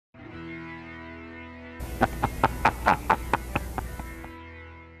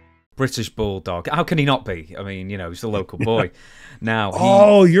British Bulldog. How can he not be? I mean, he's the local boy.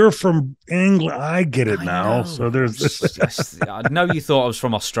 Now, you're from England. I get it now. Know. So there's. I know you thought I was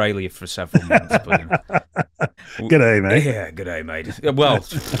from Australia for several months, but G'day, mate. Yeah, g'day, mate. Well,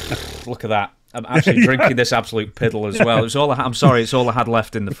 look at that. I'm actually drinking this absolute piddle as well. I'm sorry, it's all I had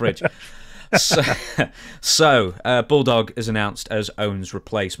left in the fridge. So Bulldog is announced as Owen's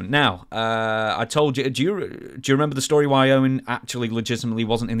replacement. Now, I told you. Do you remember the story why Owen actually legitimately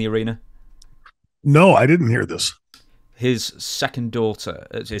wasn't in the arena? No, I didn't hear this. His second daughter,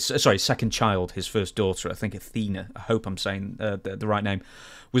 second child, his first daughter, I think Athena, I hope I'm saying the right name,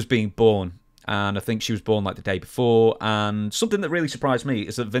 was being born. And I think she was born like the day before. And something that really surprised me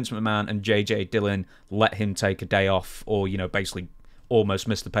is that Vince McMahon and JJ Dillon let him take a day off, or, basically almost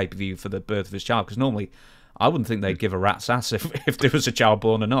miss the pay-per-view for the birth of his child. Because normally I wouldn't think they'd give a rat's ass if there was a child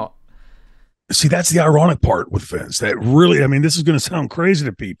born or not. See, that's the ironic part with Vince. That really, this is going to sound crazy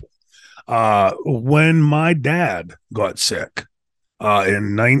to people. When my dad got sick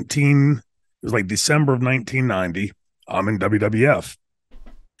it was like December of 1990, I'm in WWF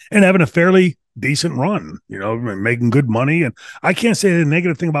and having a fairly decent run, making good money. And I can't say a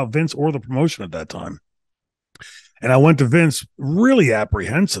negative thing about Vince or the promotion at that time. And I went to Vince really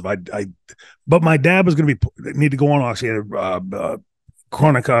apprehensive. But my dad was going to need to go on oxygen,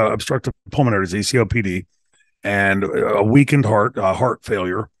 chronic obstructive pulmonary disease, COPD, and a weakened heart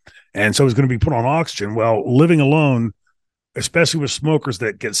failure. And so he's going to be put on oxygen. Well, living alone, especially with smokers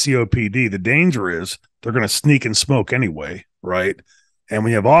that get COPD, the danger is they're going to sneak and smoke anyway, right? And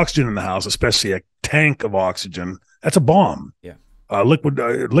when you have oxygen in the house, especially a tank of oxygen, that's a bomb. Yeah.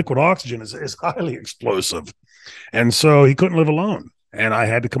 Liquid oxygen is highly explosive. And so he couldn't live alone. And I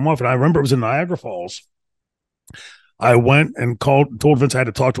had to come off. And I remember it was in Niagara Falls. I went and told Vince I had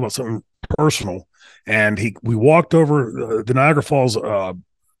to talk to him about something personal. And we walked over the Niagara Falls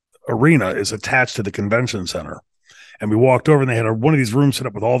arena is attached to the convention center. And we walked over and they had one of these rooms set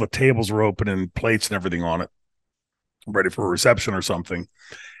up with all the tables were open and plates and everything on it, ready for a reception or something.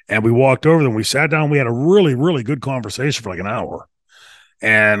 And we walked over and we sat down. We had a really, really good conversation for like an hour.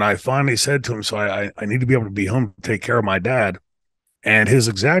 And I finally said to him, so I need to be able to be home to take care of my dad. And his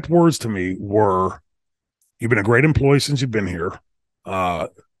exact words to me were, "You've been a great employee since you've been here.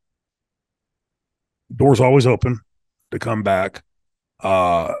 Door's always open to come back."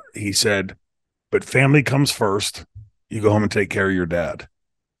 He said, "But family comes first. You go home and take care of your dad."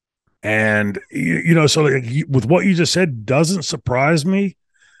 And, so with what you just said doesn't surprise me.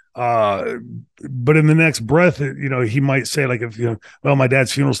 But in the next breath, he might say well, my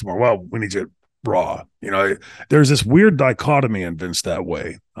dad's funeral's tomorrow. Well, we need you raw. There's this weird dichotomy in Vince that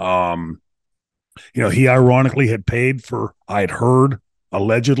way. He ironically had paid for, I had heard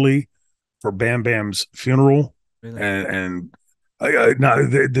allegedly, for Bam Bam's funeral. Really? And now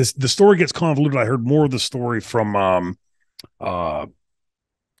the story gets convoluted. I heard more of the story from the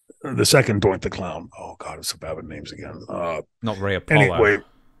second Doink the Clown. Oh God, it's so bad with names again. Not Ray Apollo. Anyway,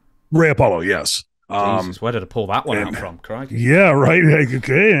 Ray Apollo, yes. Jesus, where did I pull that one out from? Crikey. Yeah, right.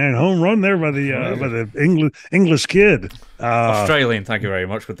 Okay, and home run there by the English kid. Australian, thank you very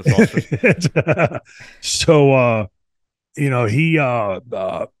much with the phosphorus. So,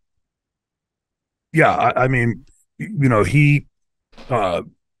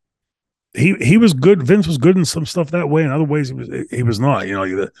 he was good. Vince was good in some stuff that way. In other ways, he was not.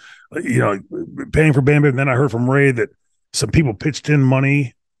 Paying for Bam Bam. And then I heard from Ray that some people pitched in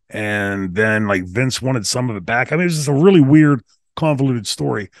money, and then Vince wanted some of it back. It was just a really weird, convoluted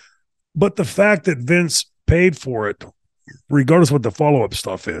story. But the fact that Vince paid for it, regardless of what the follow-up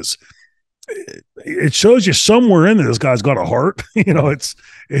stuff is, it shows you somewhere in there this guy's got a heart. And I'm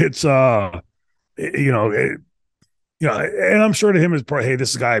sure to him is probably, hey,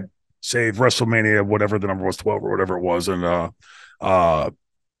 this guy saved WrestleMania, whatever the number was, 12 or whatever it was, and doing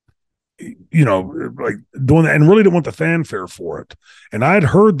that, and really didn't want the fanfare for it. And I'd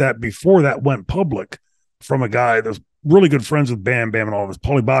heard that before that went public from a guy that was really good friends with Bam Bam and all this,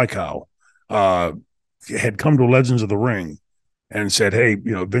 Paulie Baikow, had come to Legends of the Ring and said, hey,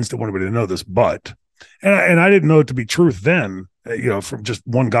 Vince didn't want anybody to know this, but, and I didn't know it to be truth then, from just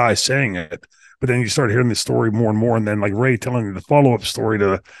one guy saying it. But then you start hearing the story more and more. And then Ray telling you the follow-up story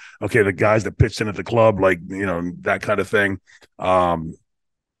to, okay, the guys that pitched in at the club, that kind of thing.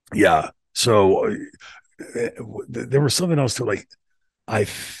 Yeah. So there was something else to I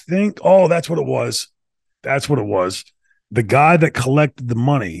think, that's what it was. That's what it was. The guy that collected the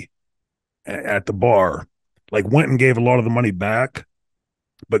money at the bar, went and gave a lot of the money back.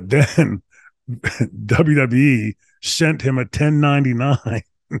 But then WWE sent him a 1099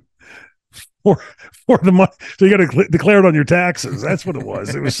 for the money. So you got to declare it on your taxes. That's what it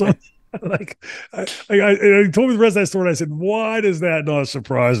was. It was something like I told me the rest of that story. And I said, why does that not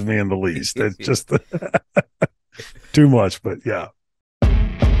surprise me in the least? It's just too much. But yeah.